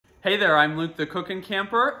Hey there, I'm Luke the Cookin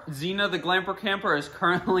camper. Zena the Glamper camper is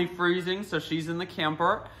currently freezing, so she's in the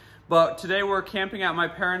camper. But today we're camping at my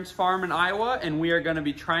parents' farm in Iowa, and we are going to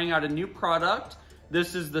be trying out a new product.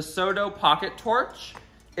 This is the Soto pocket torch.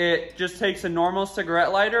 It just takes a normal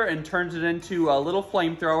cigarette lighter and turns it into a little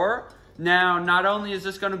flamethrower. Now, not only is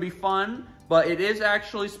this going to be fun, but it is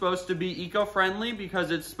actually supposed to be eco-friendly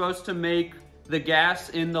because it's supposed to make the gas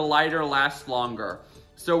in the lighter last longer.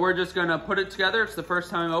 So we're just gonna put it together. It's the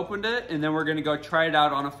first time I opened it, and then we're gonna go try it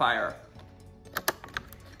out on a fire.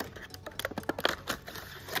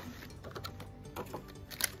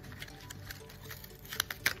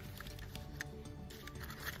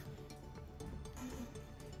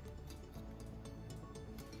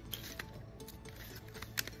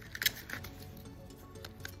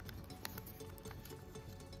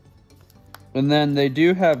 And then they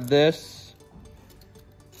do have this.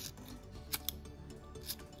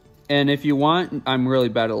 And if you want, I'm really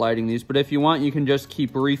bad at lighting these, but if you want, you can just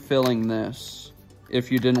keep refilling this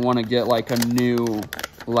if you didn't want to get like a new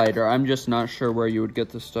lighter. I'm just not sure where you would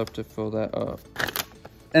get the stuff to fill that up.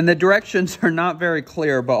 And the directions are not very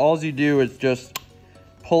clear, but all you do is just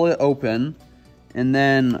pull it open. And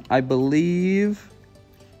then I believe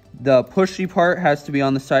the pushy part has to be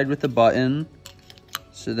on the side with the button.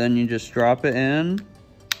 So then you just drop it in,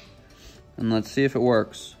 and let's see if it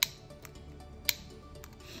works.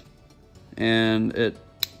 And it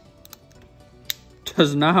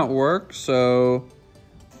does not work, so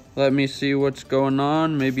let me see what's going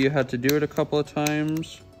on. Maybe you had to do it a couple of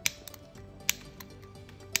times.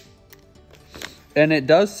 And it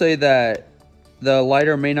does say that the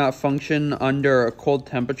lighter may not function under a cold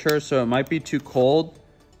temperature, so it might be too cold.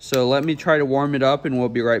 So let me try to warm it up and we'll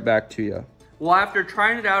be right back to you. Well, after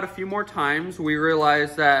trying it out a few more times, we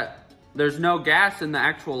realized that there's no gas in the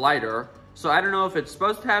actual lighter. So I don't know if it's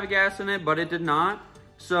supposed to have gas in it, but it did not.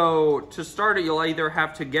 So to start it, you'll either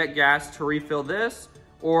have to get gas to refill this,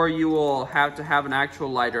 or you will have to have an actual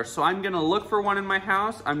lighter. So I'm gonna look for one in my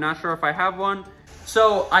house. I'm not sure if I have one.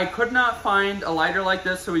 So I could not find a lighter like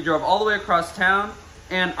this, so we drove all the way across town.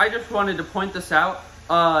 And I just wanted to point this out.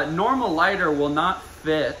 Normal lighter will not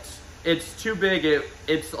fit. It's too big.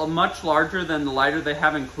 It's much larger than the lighter they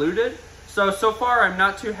have included. So far I'm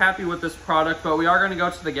not too happy with this product, but we are gonna go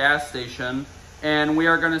to the gas station and we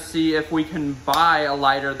are gonna see if we can buy a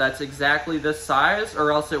lighter that's exactly this size,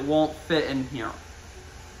 or else it won't fit in here.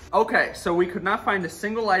 Okay, so we could not find a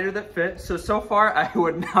single lighter that fits. So far I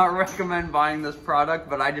would not recommend buying this product,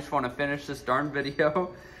 but I just wanna finish this darn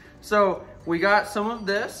video. So we got some of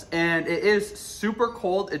this, and it is super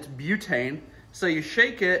cold. It's butane. So you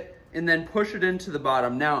shake it and then push it into the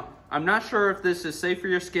bottom. Now, I'm not sure if this is safe for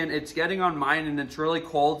your skin. It's getting on mine and it's really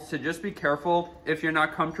cold, so just be careful. If you're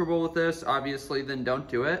not comfortable with this, obviously, then don't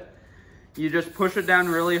do it. You just push it down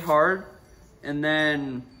really hard, and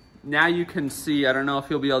then now you can see, I don't know if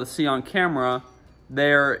you'll be able to see on camera,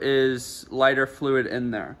 there is lighter fluid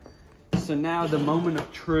in there. So now the moment of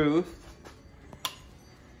truth.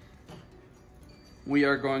 We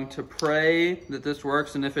are going to pray that this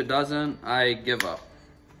works, and if it doesn't, I give up.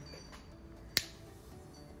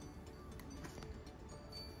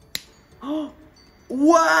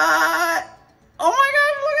 What? Oh my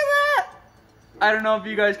gosh, look at that! I don't know if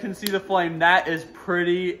you guys can see the flame. That is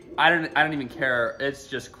pretty. I don't even care. It's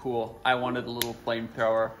just cool. I wanted a little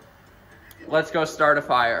flamethrower. Let's go start a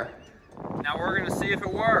fire. Now we're gonna see if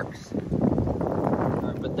it works.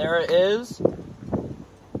 But there it is.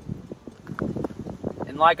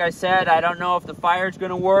 And like I said, I don't know if the fire's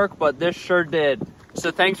gonna work, but this sure did. So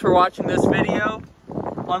thanks for watching this video.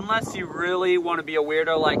 Unless you really want to be a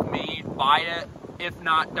weirdo like me, buy it. If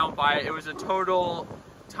not, don't buy it. It was a total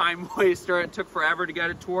time waster. It took forever to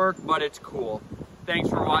get it to work, but it's cool. Thanks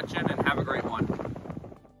for watching, and have a